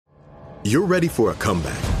You're ready for a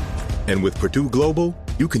comeback. And with Purdue Global,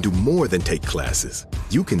 you can do more than take classes.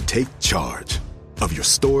 You can take charge of your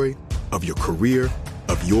story, of your career,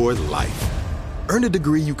 of your life. Earn a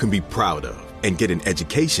degree you can be proud of and get an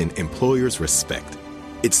education employers respect.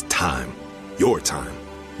 It's time, your time,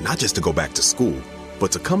 not just to go back to school,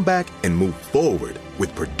 but to come back and move forward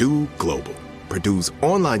with Purdue Global, Purdue's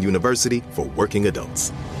online university for working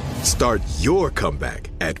adults. Start your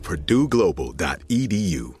comeback at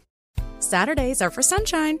purdueglobal.edu. Saturdays are for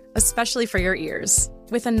sunshine, especially for your ears.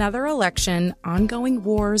 With another election, ongoing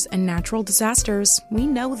wars, and natural disasters, we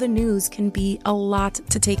know the news can be a lot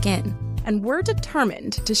to take in. And we're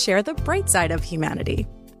determined to share the bright side of humanity.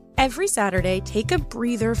 Every Saturday, take a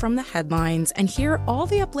breather from the headlines and hear all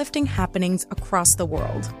the uplifting happenings across the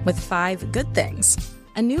world with 5 Good Things,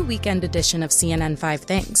 a new weekend edition of CNN 5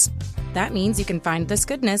 Things. That means you can find this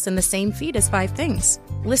goodness in the same feed as 5 Things.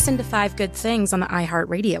 Listen to 5 Good Things on the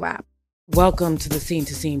iHeartRadio app. Welcome to the Scene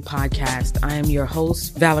to Scene podcast. I am your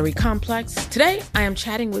host, Valerie Complex. Today, I am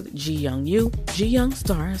chatting with Ji Young Yu. Ji Young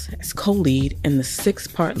stars as co-lead in the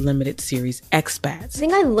 6-part limited series Expats. I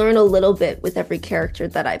think I learn a little bit with every character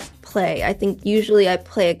that I play. I think usually I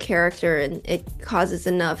play a character and it causes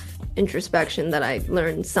enough introspection that I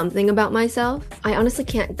learn something about myself. I honestly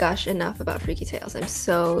can't gush enough about Freaky Tales. I'm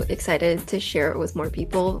so excited to share it with more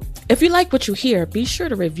people. If you like what you hear, be sure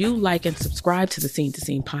to review, like, and subscribe to the Scene to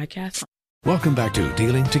Scene podcast. Welcome back to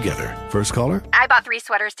Dealing Together. First caller? I bought 3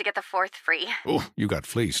 sweaters to get the 4th free. Oh, you got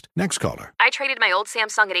fleeced. Next caller? I traded my old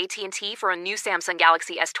Samsung at AT&T for a new Samsung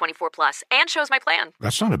Galaxy S24 Plus and chose my plan.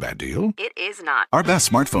 That's not a bad deal. It is not. Our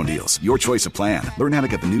best smartphone deals. Your choice of plan. Learn how to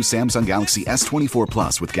get the new Samsung Galaxy S24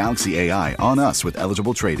 Plus with Galaxy AI on us with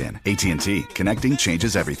eligible trade-in. AT&T. Connecting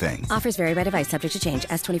changes everything. Offers vary by device. Subject to change.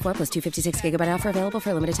 S24 plus 256 gigabyte offer available for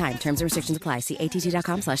a limited time. Terms and restrictions apply. See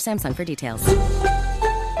att.com/Samsung for details.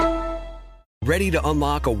 Ready to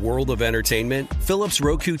unlock a world of entertainment? Philips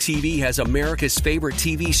Roku TV has America's favorite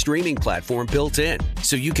TV streaming platform built in,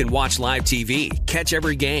 so you can watch live TV, catch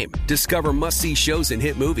every game, discover must-see shows and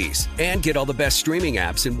hit movies, and get all the best streaming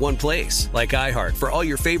apps in one place, like iHeart for all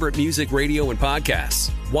your favorite music, radio, and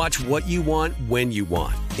podcasts. Watch what you want, when you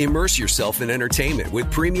want. Immerse yourself in entertainment with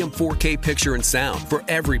premium 4K picture and sound for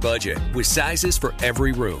every budget, with sizes for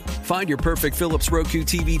every room. Find your perfect Philips Roku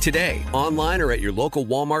TV today, online or at your local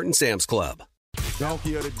Walmart and Sam's Club.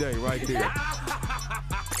 Donkey of the day, right there.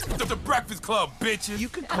 The Breakfast Club, bitches. You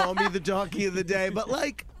can call me the donkey of the day, but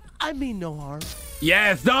I mean no harm.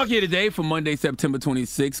 Yes, donkey of the day for Monday, September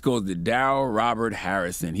 26th goes to Darryl Robert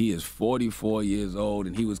Harrison. He is 44 years old,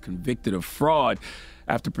 and he was convicted of fraud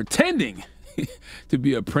after pretending to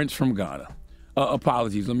be a prince from Ghana.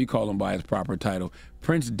 Apologies, let me call him by his proper title.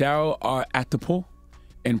 Prince Darryl R. Attapo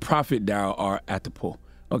and Prophet Darryl R. Attapo.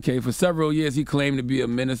 Okay, for several years, he claimed to be a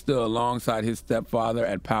minister alongside his stepfather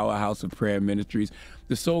at Powerhouse of Prayer Ministries.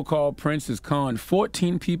 The so-called prince has conned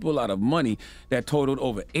 14 people out of money that totaled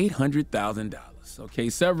over $800,000. Okay,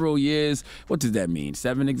 several years. What does that mean?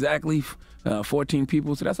 7 exactly? 14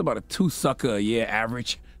 people. So that's about a 2-sucker a year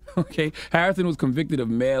average. Okay, Harrison was convicted of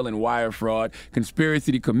mail and wire fraud,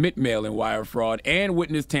 conspiracy to commit mail and wire fraud, and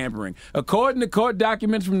witness tampering. According to court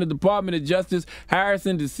documents from the Department of Justice,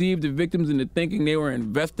 Harrison deceived the victims into thinking they were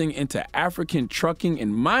investing into African trucking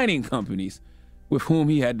and mining companies with whom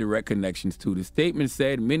he had direct connections to. The statement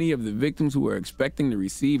said many of the victims who were expecting to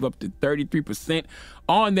receive up to 33%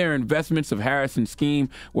 on their investments of Harrison's scheme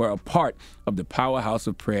were a part of the Powerhouse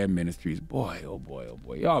of Prayer Ministries. Boy, oh boy, oh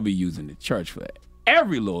boy. Y'all be using the church for that.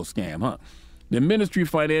 Every little scam, huh? The ministry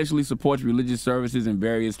financially supports religious services in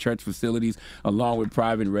various church facilities, along with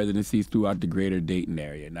private residencies throughout the greater Dayton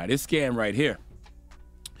area. Now, this scam right here,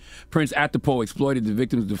 Prince Attapo exploited the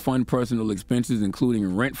victims to fund personal expenses,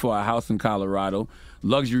 including rent for a house in Colorado,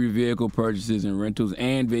 luxury vehicle purchases and rentals,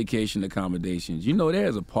 and vacation accommodations. You know,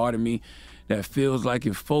 there's a part of me that feels like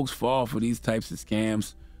if folks fall for these types of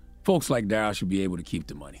scams, folks like Darryl should be able to keep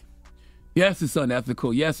the money. Yes, it's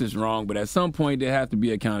unethical. Yes, it's wrong. But at some point, there has to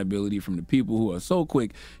be accountability from the people who are so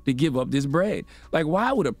quick to give up this bread. Like,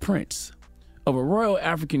 why would a prince of a royal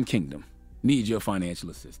African kingdom need your financial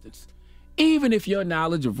assistance? Even if your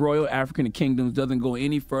knowledge of royal African kingdoms doesn't go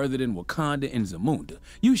any further than Wakanda and Zamunda,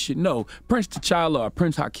 you should know Prince T'Challa or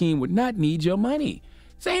Prince Hakeem would not need your money.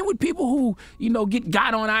 Same with people who,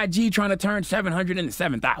 got on IG trying to turn 700 into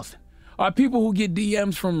 7,000. Or people who get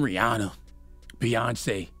DMs from Rihanna,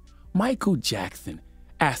 Beyonce, Michael Jackson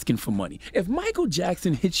asking for money. If Michael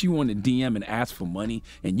Jackson hits you on the DM and asks for money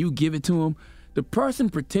and you give it to him, the person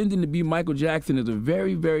pretending to be Michael Jackson is a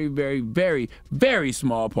very, very, very, very, very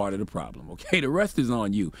small part of the problem, okay? The rest is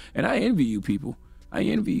on you. And I envy you, people. I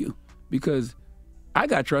envy you because I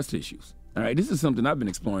got trust issues. All right, this is something I've been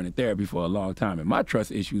exploring in therapy for a long time, and my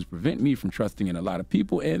trust issues prevent me from trusting in a lot of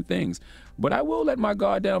people and things. But I will let my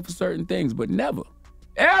guard down for certain things, but never,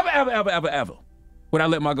 ever would I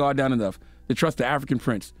let my guard down enough to trust the African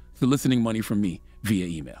prince soliciting money from me via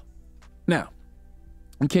email. Now,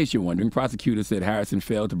 in case you're wondering, prosecutors said Harrison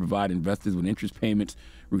failed to provide investors with interest payments,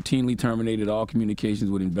 routinely terminated all communications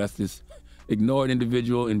with investors, ignored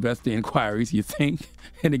individual investor inquiries, you think,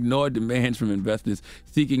 and ignored demands from investors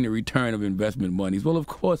seeking the return of investment monies. Well, of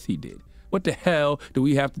course he did. What the hell do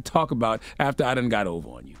we have to talk about after I done got over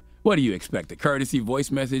on you? What do you expect, a courtesy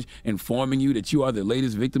voice message informing you that you are the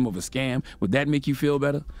latest victim of a scam? Would that make you feel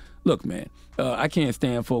better? Look, man, I can't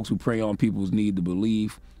stand folks who prey on people's need to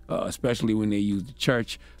believe, especially when they use the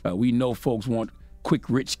church. We know folks want quick,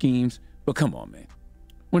 rich schemes, but come on, man.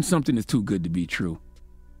 When something is too good to be true,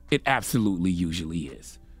 it absolutely usually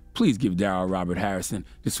is. Please give Daryl Robert Harrison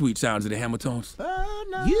the sweet sounds of the Hamiltones.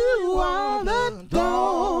 You are the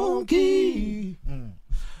donkey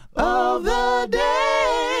of the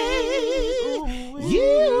day.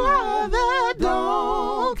 You are the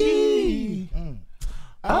donkey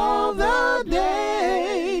of the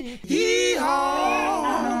day. Hee-haw.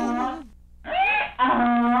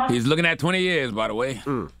 He's looking at 20 years, by the way.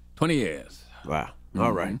 20 years. Wow.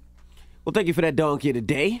 All right. Well, thank you for that donkey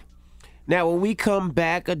today. Now, when we come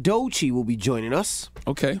back, Adochi will be joining us.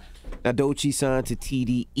 Okay. Now, Adochi signed to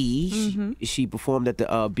TDE. She performed at the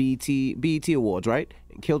BET Awards, right?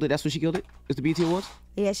 And killed it. That's what she killed it? It's the BET Awards?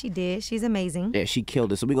 Yeah, she did. She's amazing. Yeah, she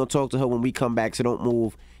killed it. So we're going to talk to her when we come back, so don't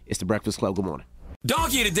move. It's The Breakfast Club. Good morning.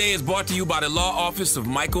 Donkey Today is brought to you by the law office of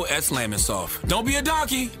Michael S. Lamonsoff. Don't be a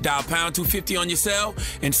donkey. Dial pound 250 on your cell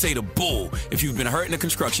and say the bull if you've been hurt in a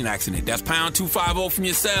construction accident. That's pound 250 from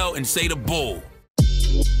your cell and say the bull.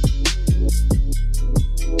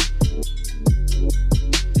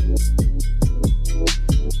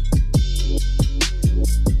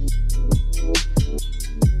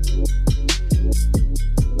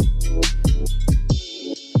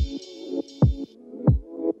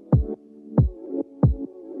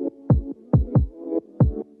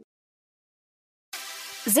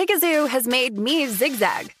 Zigazoo has made me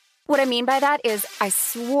zigzag. What I mean by that is I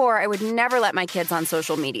swore I would never let my kids on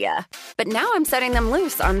social media. But now I'm setting them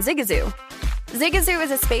loose on Zigazoo. Zigazoo is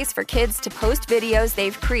a space for kids to post videos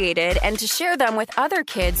they've created and to share them with other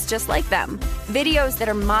kids just like them. Videos that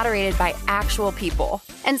are moderated by actual people.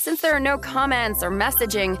 And since there are no comments or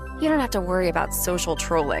messaging, you don't have to worry about social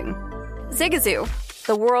trolling. Zigazoo,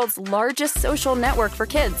 the world's largest social network for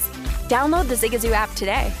kids. Download the Zigazoo app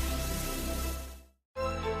today.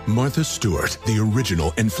 Martha Stewart, the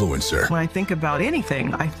original influencer. When I think about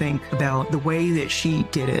anything, I think about the way that she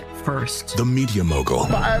did it first. The media mogul.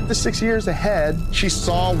 5 to 6 years ahead, she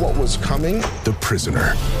saw what was coming. The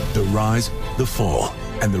prisoner. The rise, the fall,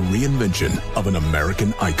 and the reinvention of an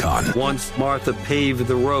American icon. Once Martha paved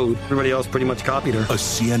the road, everybody else pretty much copied her. A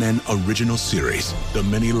CNN original series, The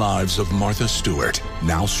Many Lives of Martha Stewart,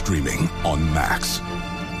 now streaming on Max.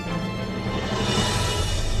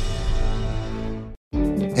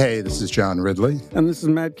 Hey, this is John Ridley. And this is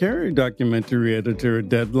Matt Carey, documentary editor at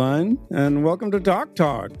Deadline. And welcome to Talk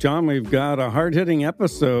Talk. John, we've got a hard-hitting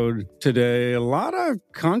episode today. A lot of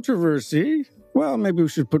controversy. Well, maybe we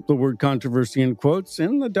should put the word controversy in quotes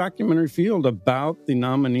in the documentary field about the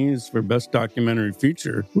nominees for Best Documentary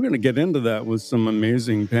Feature. We're going to get into that with some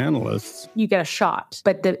amazing panelists. You get a shot,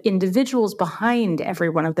 but the individuals behind every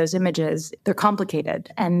one of those images, they're complicated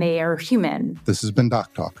and they are human. This has been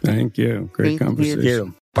Doc Talk. Thank you. Great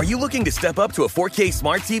conversation. Are you looking to step up to a 4K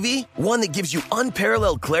smart TV? One that gives you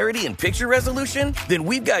unparalleled clarity and picture resolution? Then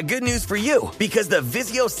we've got good news for you, because the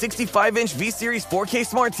Vizio 65-inch V-Series 4K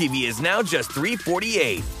smart TV is now just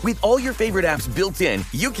 $348. With all your favorite apps built in,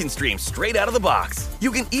 you can stream straight out of the box.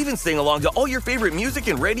 You can even sing along to all your favorite music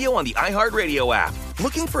and radio on the iHeartRadio app.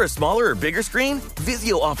 Looking for a smaller or bigger screen?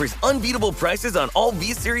 Vizio offers unbeatable prices on all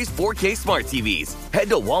V-Series 4K smart TVs. Head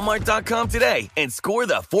to Walmart.com today and score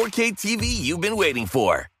the 4K TV you've been waiting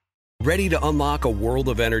for. Ready to unlock a world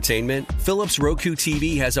of entertainment? Philips Roku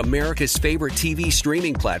TV has America's favorite TV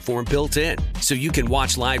streaming platform built in. So you can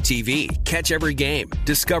watch live TV, catch every game,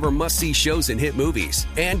 discover must-see shows and hit movies,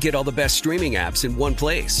 and get all the best streaming apps in one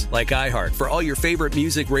place, like iHeart for all your favorite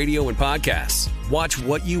music, radio, and podcasts. Watch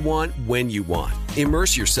what you want, when you want.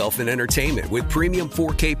 Immerse yourself in entertainment with premium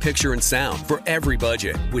 4K picture and sound for every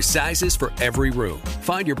budget, with sizes for every room.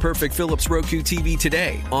 Find your perfect Philips Roku TV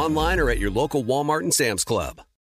today, online or at your local Walmart and Sam's Club.